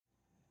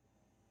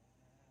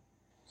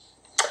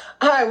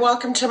Hi,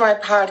 welcome to my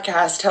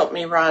podcast, Help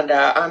Me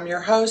Rhonda. I'm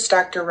your host,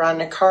 Dr.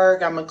 Rhonda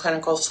Karg. I'm a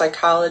clinical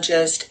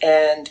psychologist,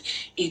 and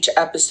each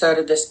episode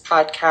of this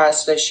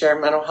podcast, I share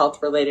mental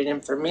health related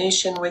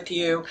information with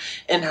you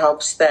in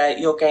hopes that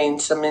you'll gain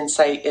some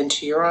insight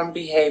into your own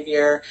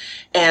behavior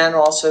and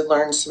also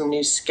learn some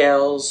new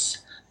skills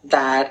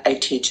that I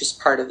teach as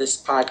part of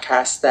this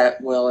podcast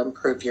that will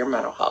improve your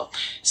mental health.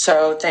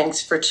 So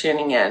thanks for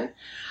tuning in.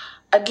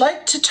 I'd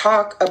like to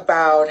talk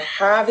about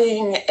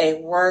having a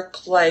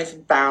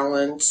work-life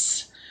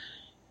balance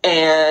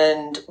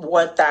and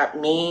what that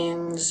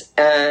means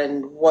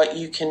and what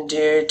you can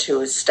do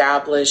to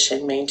establish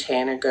and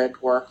maintain a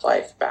good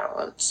work-life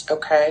balance,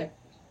 okay?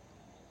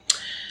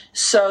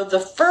 So the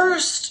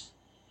first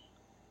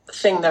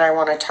thing that I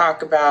want to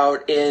talk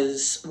about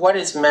is what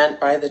is meant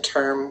by the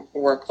term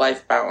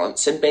work-life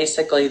balance. And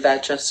basically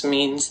that just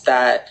means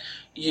that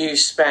you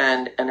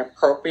spend an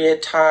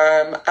appropriate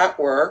time at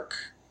work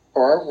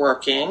or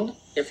working,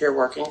 if you're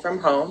working from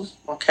home,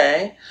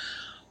 okay?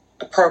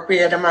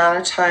 Appropriate amount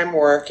of time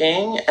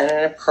working and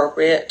an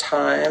appropriate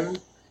time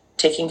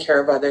taking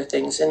care of other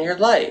things in your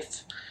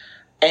life.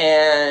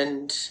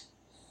 And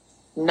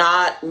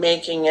not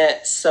making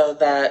it so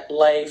that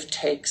life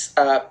takes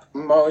up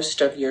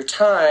most of your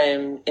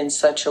time in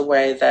such a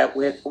way that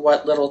with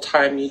what little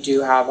time you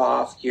do have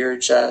off, you're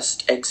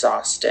just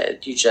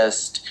exhausted. You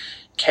just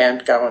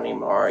can't go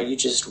anymore. You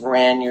just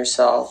ran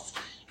yourself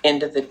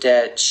into the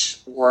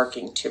ditch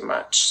working too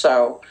much.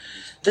 So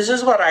this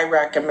is what I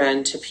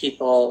recommend to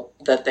people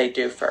that they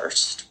do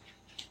first.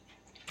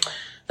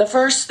 The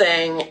first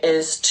thing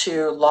is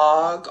to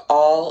log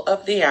all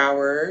of the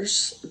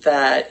hours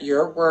that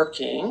you're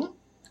working,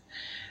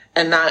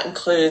 and that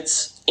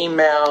includes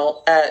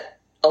email at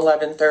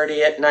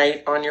 11:30 at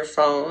night on your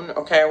phone.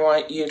 Okay, I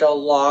want you to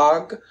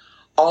log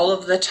all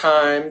of the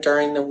time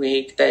during the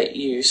week that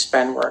you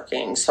spend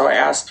working. So I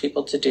ask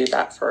people to do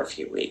that for a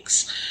few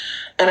weeks.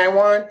 And I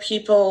want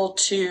people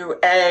to,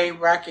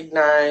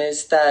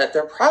 recognize that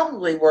they're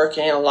probably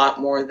working a lot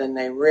more than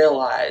they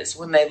realize.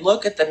 When they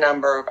look at the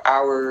number of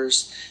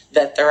hours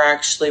that they're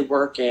actually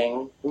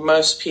working,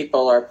 most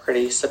people are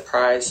pretty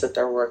surprised that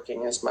they're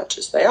working as much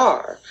as they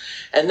are.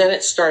 And then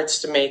it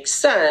starts to make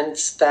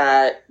sense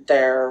that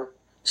they're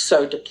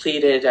so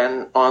depleted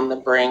and on the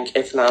brink,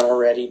 if not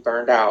already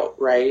burned out,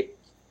 right?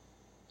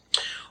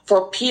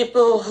 For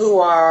people who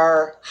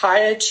are high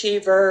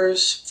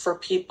achievers, for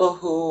people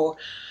who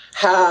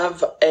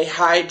have a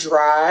high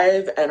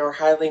drive and are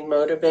highly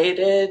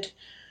motivated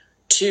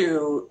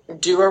to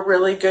do a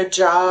really good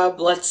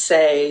job, let's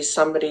say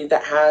somebody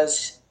that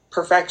has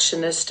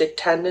perfectionistic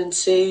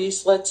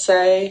tendencies, let's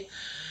say,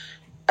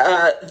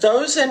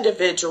 those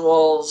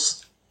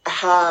individuals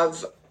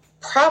have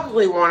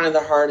probably one of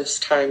the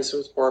hardest times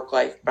with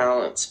work-life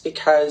balance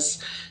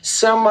because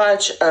so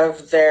much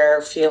of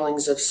their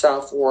feelings of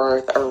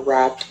self-worth are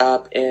wrapped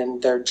up in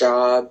their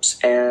jobs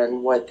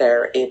and what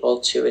they're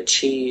able to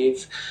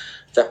achieve,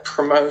 the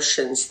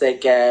promotions they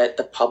get,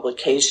 the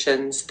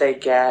publications they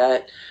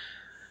get,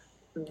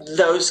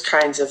 those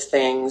kinds of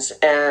things.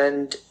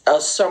 And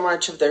so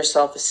much of their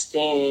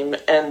self-esteem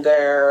and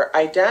their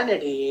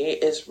identity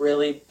is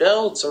really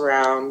builds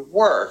around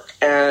work.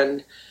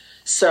 And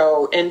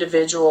so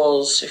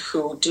individuals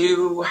who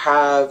do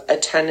have a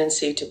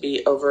tendency to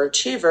be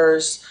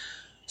overachievers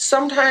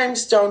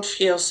sometimes don't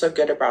feel so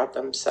good about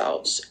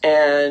themselves.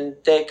 And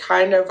they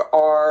kind of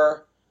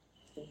are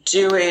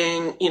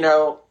doing,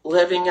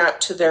 living up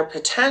to their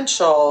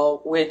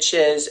potential, which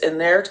is, in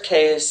their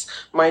case,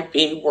 might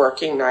be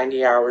working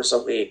 90 hours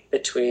a week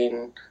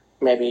between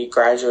maybe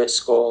graduate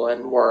school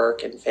and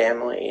work and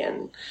family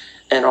and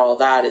all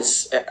that.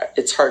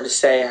 It's hard to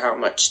say how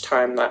much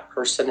time that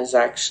person has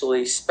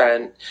actually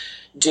spent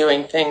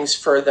doing things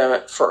for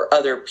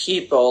other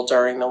people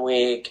during the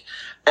week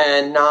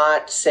and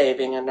not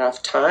saving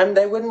enough time.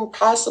 They wouldn't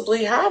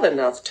possibly have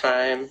enough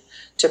time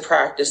to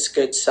practice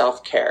good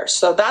self-care.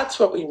 So that's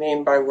what we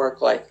mean by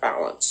work-life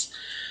balance.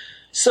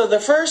 So the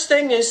first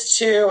thing is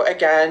to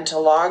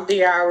log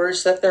the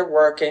hours that they're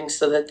working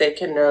so that they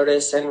can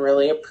notice and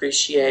really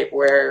appreciate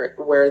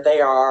where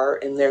they are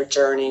in their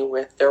journey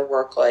with their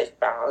work-life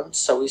balance.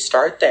 So we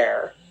start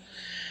there.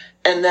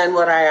 And then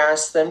what I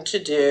ask them to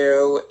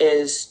do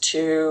is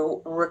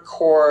to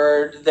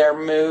record their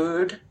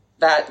mood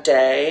that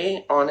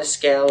day on a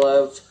scale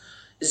of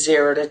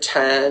 0 to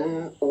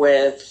 10,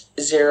 with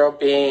 0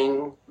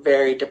 being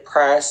very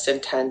depressed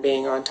and 10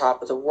 being on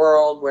top of the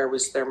world. Where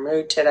was their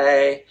mood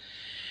today?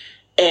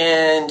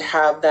 And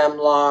have them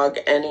log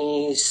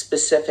any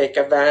specific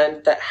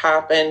event that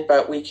happened,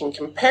 but we can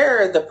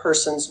compare the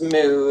person's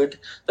mood,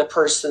 the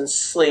person's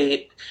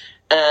sleep,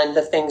 and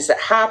the things that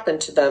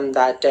happened to them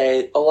that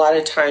day. A lot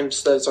of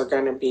times those are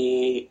going to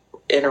be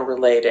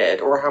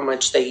interrelated, or how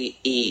much they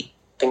eat,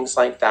 things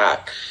like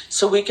that.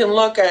 So we can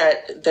look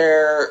at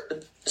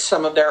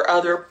some of their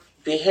other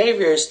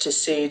behaviors to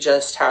see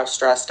just how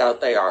stressed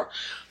out they are.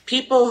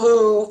 People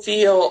who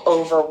feel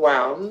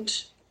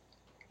overwhelmed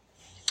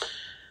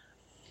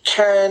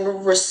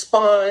can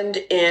respond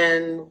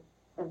in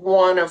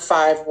one of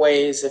 5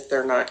 ways if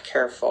they're not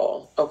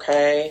careful,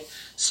 okay?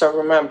 So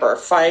remember,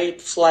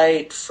 fight,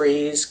 flight,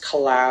 freeze,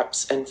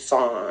 collapse, and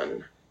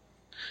fawn.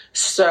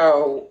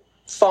 So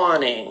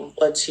fawning,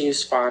 let's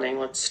use fawning,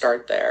 let's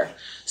start there.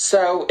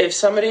 So if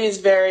somebody is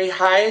very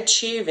high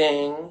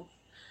achieving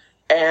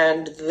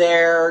and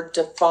their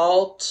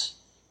default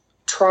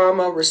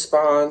trauma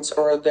response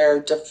or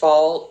their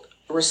default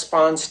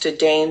response to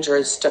danger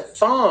is to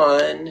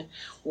fawn,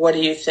 what do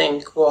you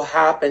think will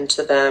happen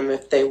to them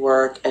if they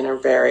work in a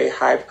very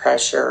high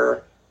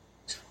pressure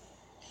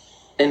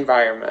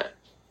environment?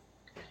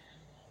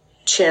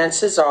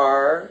 Chances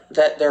are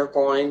that they're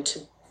going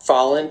to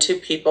fall into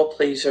people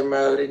pleaser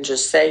mode and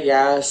just say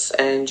yes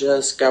and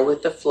just go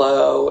with the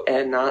flow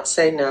and not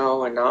say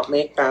no and not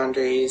make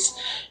boundaries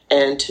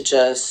and to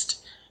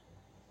just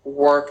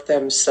work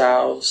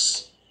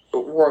themselves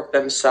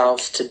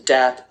to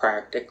death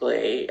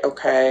practically,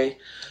 okay?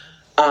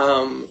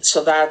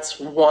 So that's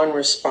one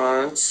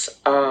response.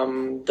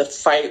 The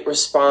fight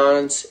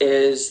response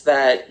is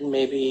that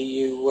maybe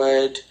you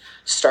would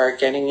start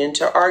getting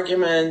into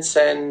arguments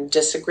and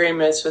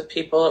disagreements with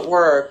people at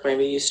work.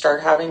 Maybe you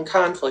start having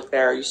conflict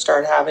there. You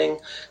start having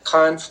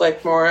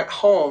conflict more at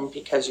home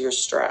because you're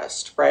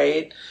stressed,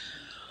 right?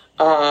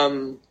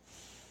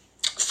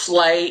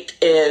 Flight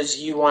is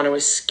you want to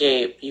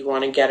escape, you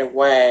want to get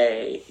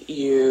away,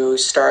 you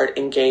start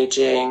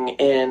engaging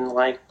in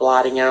like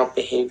blotting out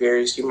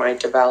behaviors. You might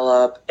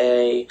develop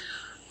a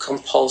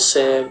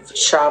compulsive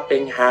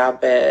shopping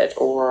habit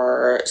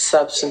or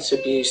substance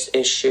abuse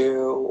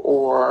issue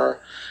or,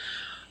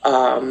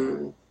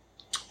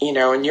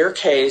 in your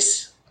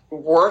case,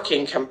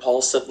 working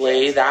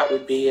compulsively. That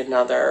would be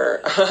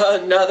another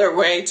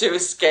way to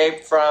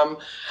escape from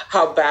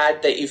how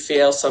bad that you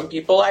feel. Some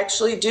people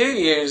actually do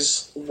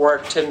use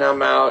work to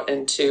numb out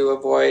and to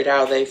avoid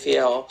how they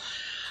feel.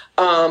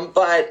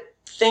 But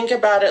think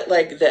about it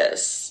like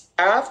this.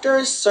 After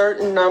a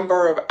certain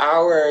number of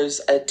hours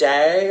a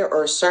day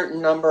or a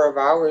certain number of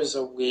hours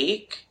a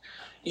week,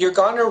 you're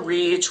going to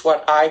reach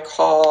what I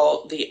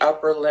call the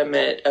upper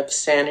limit of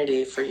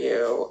sanity for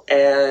you.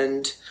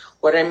 And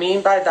what I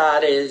mean by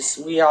that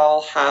is we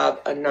all have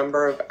a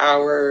number of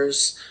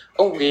hours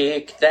a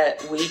week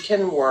that we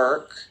can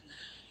work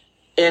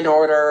in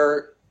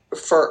order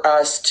for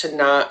us to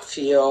not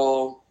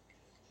feel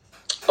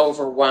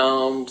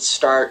overwhelmed,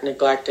 start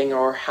neglecting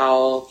our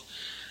health,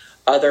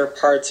 other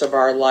parts of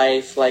our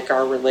life, like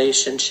our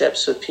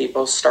relationships with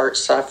people, start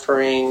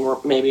suffering.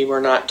 Maybe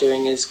we're not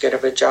doing as good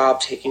of a job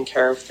taking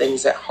care of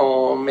things at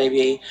home,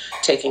 maybe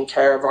taking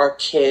care of our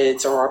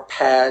kids or our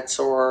pets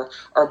or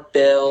our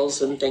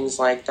bills and things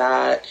like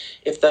that.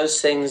 If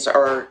those things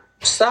are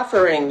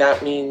suffering,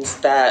 that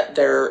means that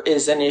there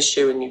is an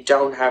issue and you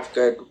don't have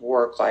good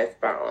work-life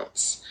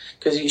balance,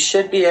 because you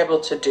should be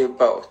able to do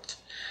both.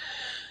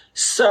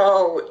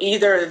 So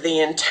either the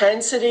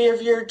intensity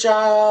of your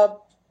job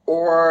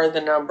or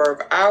the number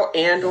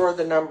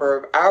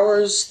of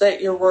hours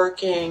that you're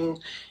working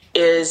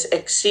is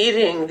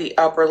exceeding the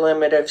upper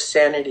limit of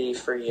sanity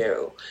for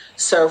you.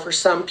 So for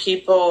some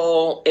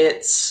people,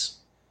 it's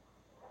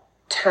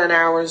 10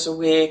 hours a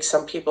week.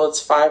 Some people,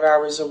 it's 5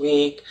 hours a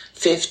week,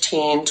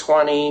 15,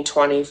 20,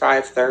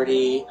 25,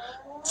 30,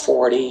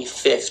 40,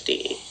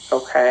 50,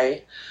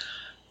 okay?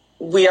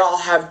 We all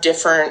have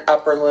different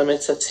upper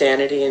limits of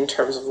sanity in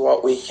terms of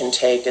what we can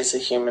take as a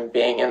human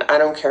being. And I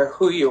don't care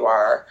who you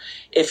are.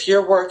 If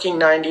you're working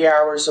 90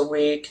 hours a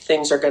week,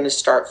 things are going to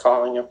start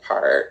falling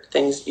apart.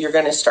 You're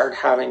going to start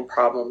having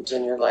problems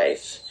in your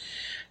life.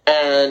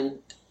 And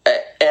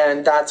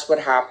that's what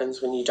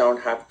happens when you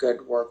don't have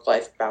good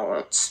work-life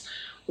balance.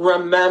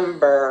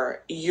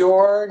 Remember,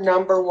 your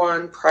number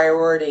one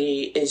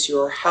priority is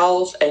your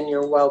health and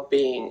your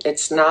well-being.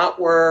 It's not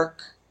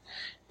work.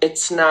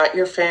 It's not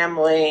your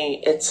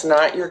family, it's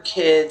not your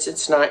kids,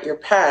 it's not your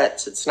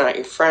pets, it's not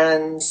your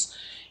friends,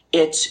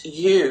 it's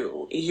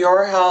you.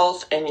 Your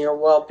health and your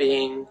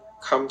well-being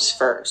comes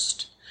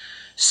first.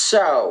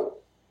 So,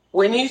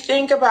 when you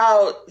think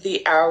about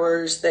the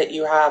hours that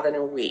you have in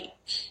a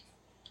week,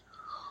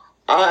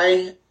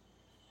 I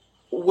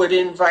would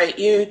invite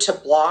you to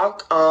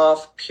block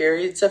off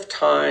periods of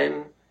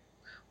time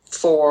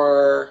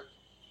for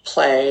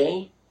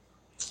play,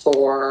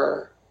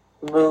 for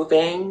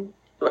moving,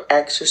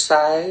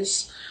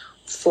 exercise,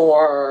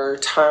 for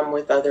time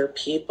with other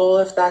people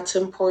if that's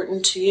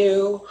important to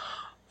you,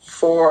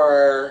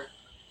 for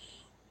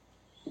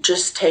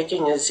just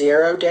taking a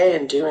 0 day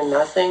and doing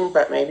nothing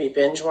but maybe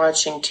binge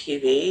watching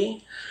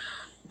TV.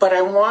 But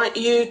I want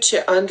you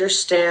to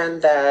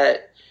understand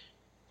that,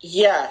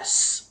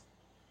 yes,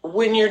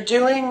 when you're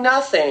doing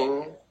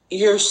nothing,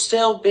 you're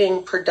still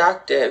being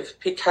productive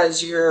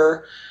because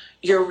you're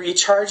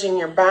recharging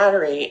your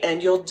battery,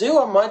 and you'll do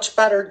a much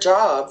better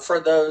job for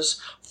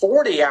those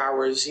 40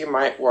 hours you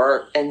might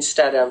work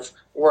instead of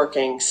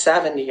working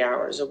 70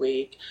 hours a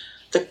week.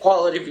 the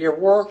quality of your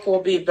work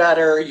will be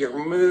better, your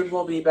mood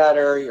will be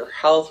better, your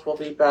health will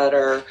be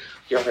better,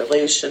 your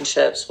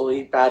relationships will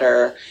be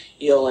better,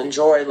 you'll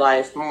enjoy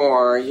life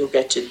more, you'll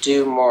get to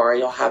do more,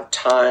 you'll have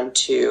time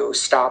to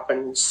stop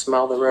and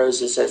smell the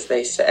roses, as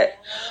they say.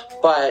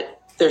 But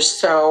there's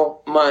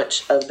so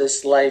much of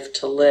this life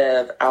to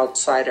live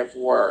outside of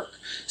work.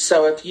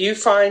 So if you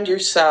find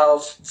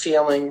yourself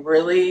feeling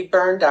really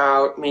burned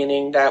out,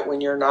 meaning that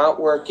when you're not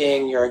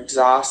working, you're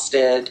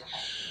exhausted,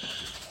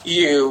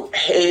 you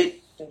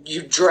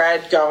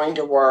dread going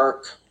to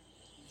work,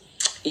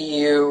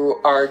 you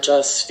are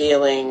just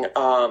feeling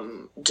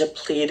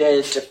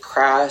depleted,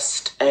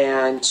 depressed,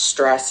 and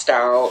stressed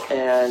out,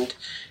 and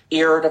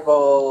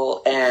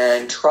irritable,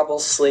 and trouble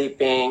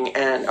sleeping,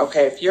 and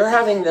okay, if you're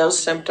having those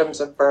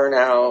symptoms of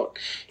burnout,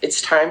 it's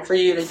time for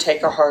you to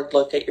take a hard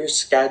look at your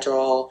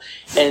schedule.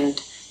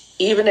 And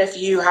even if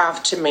you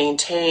have to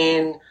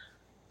maintain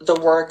the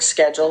work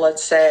schedule,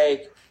 let's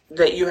say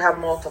that you have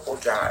multiple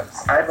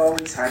jobs. I've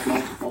always had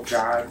multiple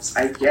jobs.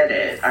 I get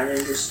it. I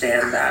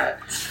understand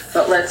that.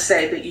 But let's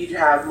say that you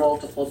have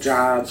multiple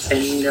jobs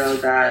and you know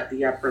that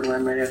the upper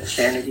limit of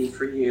sanity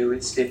for you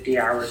is 50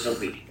 hours a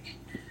week.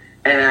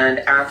 And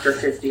after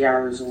 50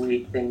 hours a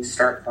week, things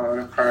start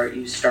falling apart.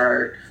 You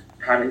start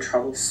having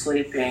trouble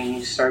sleeping.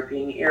 You start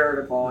being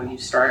irritable. You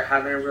start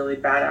having a really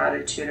bad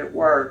attitude at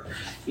work.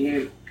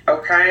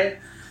 Okay?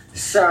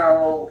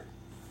 So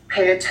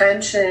pay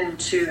attention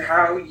to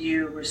how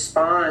you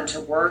respond to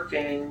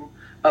working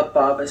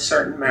above a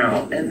certain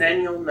amount. And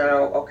then you'll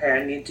know, okay,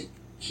 I need to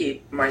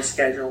keep my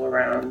schedule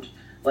around.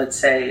 Let's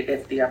say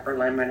if the upper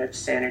limit of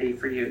sanity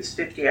for you is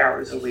 50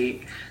 hours a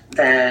week,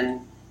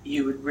 then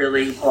you would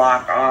really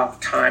block off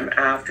time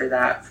after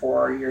that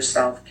for your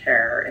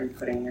self-care and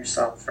putting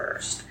yourself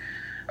first.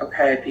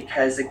 Okay,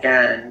 because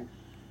again,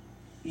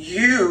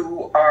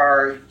 you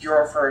are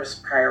your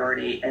first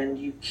priority, and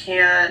you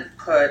can't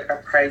put a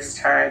price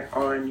tag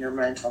on your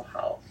mental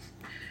health.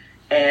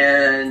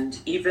 And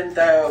even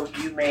though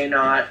you may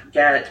not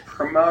get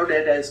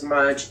promoted as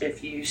much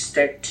if you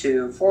stick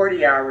to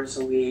 40 hours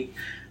a week,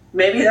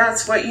 maybe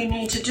that's what you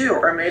need to do.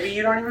 Or maybe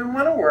you don't even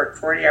want to work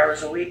 40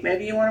 hours a week.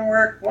 Maybe you want to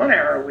work 1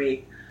 hour a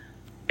week.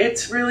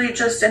 It's really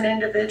just an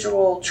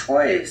individual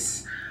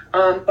choice.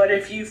 But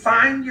if you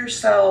find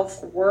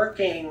yourself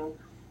working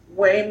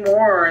way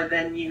more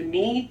than you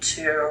need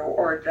to,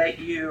 or that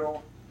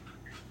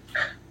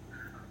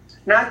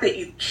not that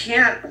you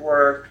can't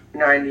work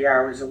 90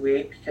 hours a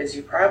week, because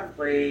you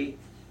probably,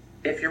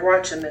 if you're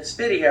watching this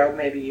video,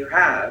 maybe you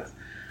have.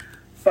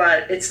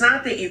 But it's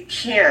not that you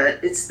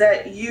can't, it's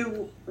that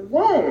you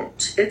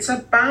won't. It's a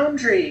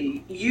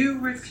boundary. You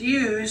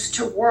refuse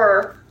to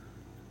work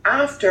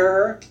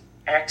after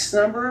X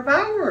number of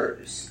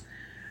hours.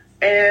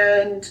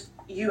 And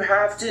you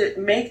have to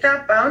make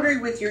that boundary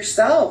with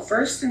yourself.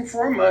 First and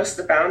foremost,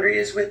 the boundary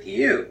is with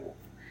you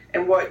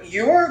and what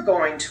you're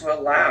going to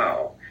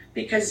allow,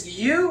 because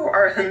you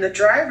are in the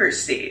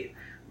driver's seat.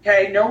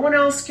 Okay, no one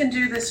else can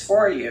do this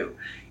for you.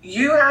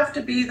 You have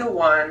to be the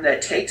one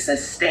that takes a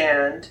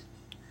stand,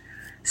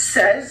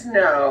 says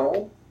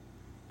no,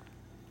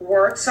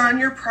 works on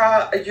your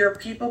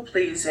people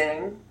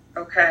pleasing,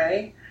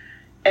 okay,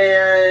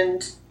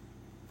 and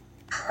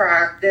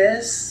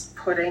practice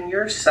putting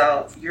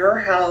yourself, your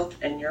health,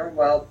 and your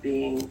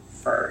well-being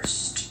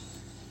first.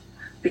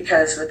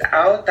 Because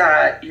without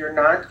that, you're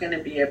not going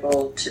to be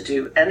able to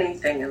do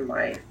anything in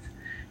life.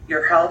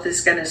 Your health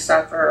is going to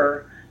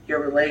suffer, your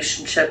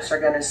relationships are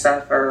going to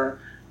suffer,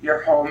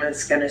 your home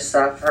is going to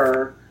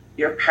suffer,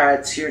 your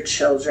pets, your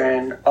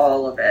children,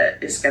 all of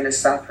it is going to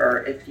suffer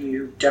if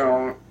you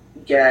don't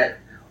get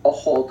a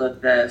hold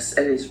of this.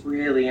 It is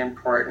really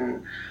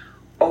important.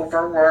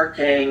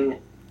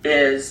 Overworking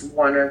is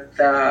one of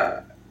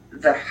the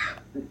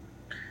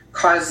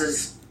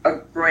causes a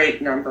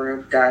great number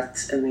of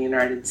deaths in the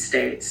United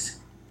States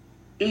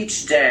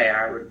each day,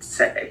 I would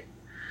say.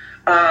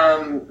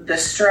 The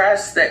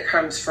stress that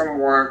comes from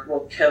work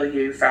will kill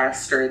you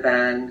faster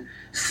than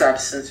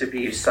substance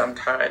abuse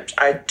sometimes.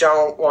 I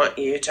don't want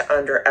you to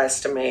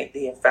underestimate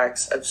the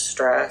effects of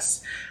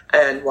stress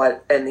and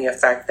the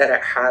effect that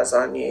it has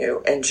on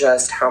you, and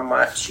just how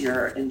much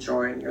you're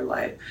enjoying your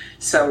life.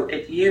 So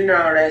if you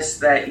notice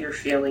that you're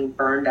feeling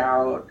burned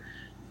out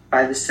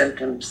by the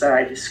symptoms that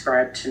I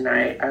described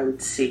tonight, I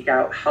would seek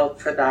out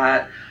help for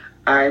that.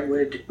 I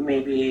would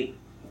maybe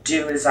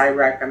do as I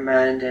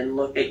recommend and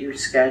look at your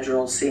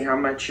schedule, see how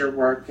much you're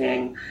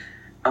working,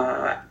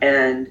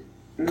 and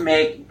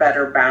make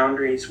better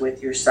boundaries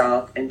with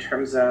yourself in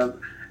terms of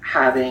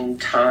having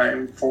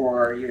time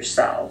for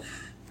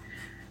yourself.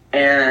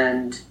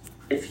 And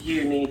if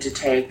you need to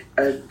take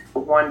a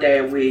 1 day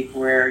a week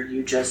where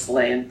you just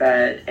lay in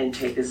bed and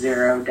take a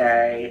 0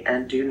 day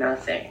and do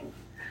nothing,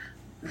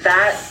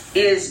 that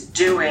is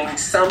doing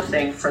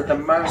something for the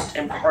most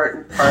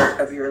important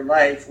part of your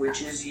life,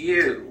 which is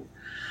you.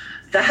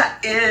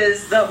 That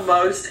is the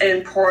most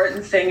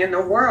important thing in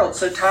the world.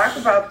 So talk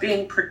about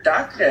being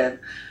productive.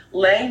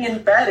 Laying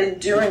in bed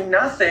and doing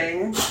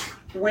nothing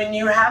when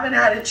you haven't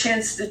had a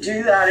chance to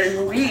do that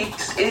in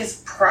weeks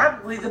is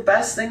probably the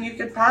best thing you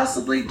could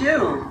possibly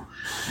do.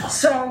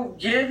 So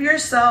give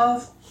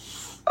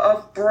yourself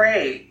a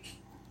break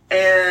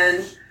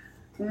and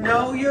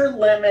know your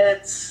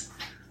limits.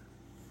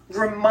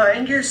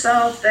 Remind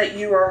yourself that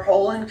you are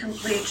whole and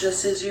complete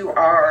just as you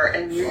are,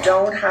 and you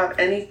don't have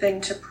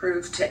anything to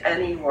prove to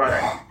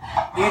anyone.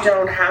 You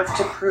don't have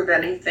to prove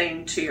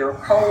anything to your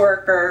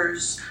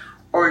coworkers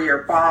or your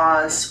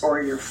boss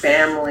or your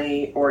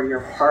family or your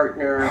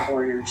partner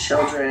or your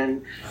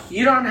children.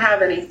 You don't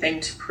have anything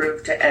to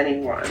prove to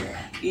anyone.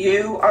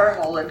 You are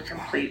whole and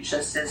complete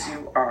just as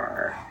you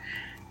are.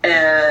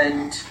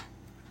 And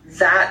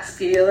that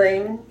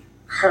feeling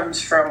comes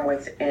from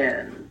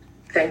within.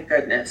 Thank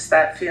goodness.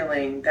 That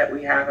feeling that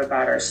we have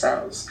about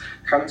ourselves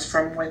comes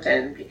from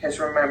within,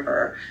 because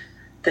remember,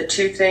 the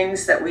two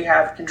things that we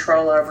have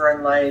control over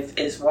in life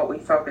is what we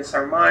focus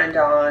our mind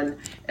on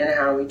and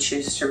how we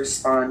choose to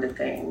respond to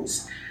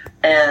things.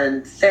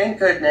 And thank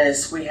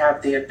goodness we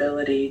have the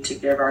ability to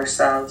give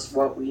ourselves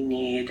what we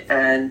need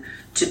and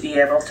to be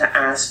able to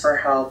ask for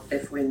help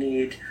if we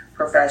need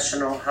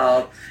professional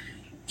help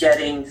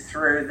getting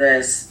through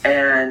this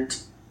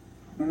and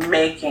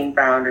making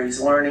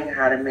boundaries, learning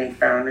how to make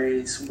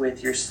boundaries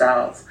with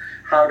yourself,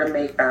 how to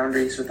make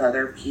boundaries with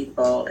other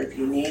people. If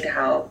you need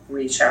help,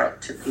 reach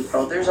out to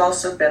people. There's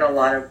also been a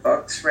lot of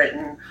books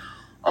written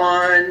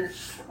on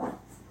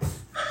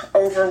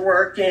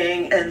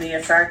overworking and the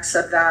effects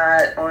of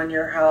that on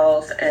your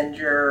health and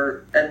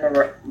your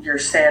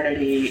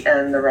sanity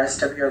and the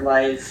rest of your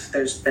life.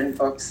 There's been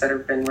books that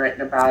have been written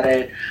about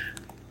it.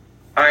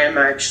 I am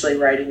actually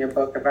writing a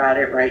book about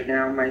it right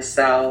now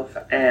myself,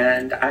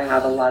 and I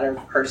have a lot of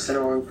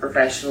personal and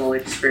professional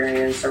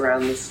experience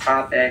around this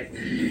topic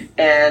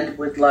and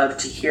would love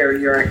to hear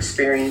your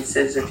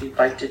experiences if you'd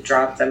like to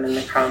drop them in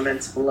the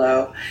comments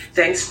below.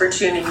 Thanks for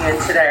tuning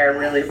in today. I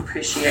really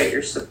appreciate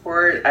your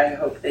support. I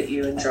hope that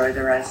you enjoy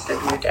the rest of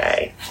your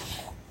day.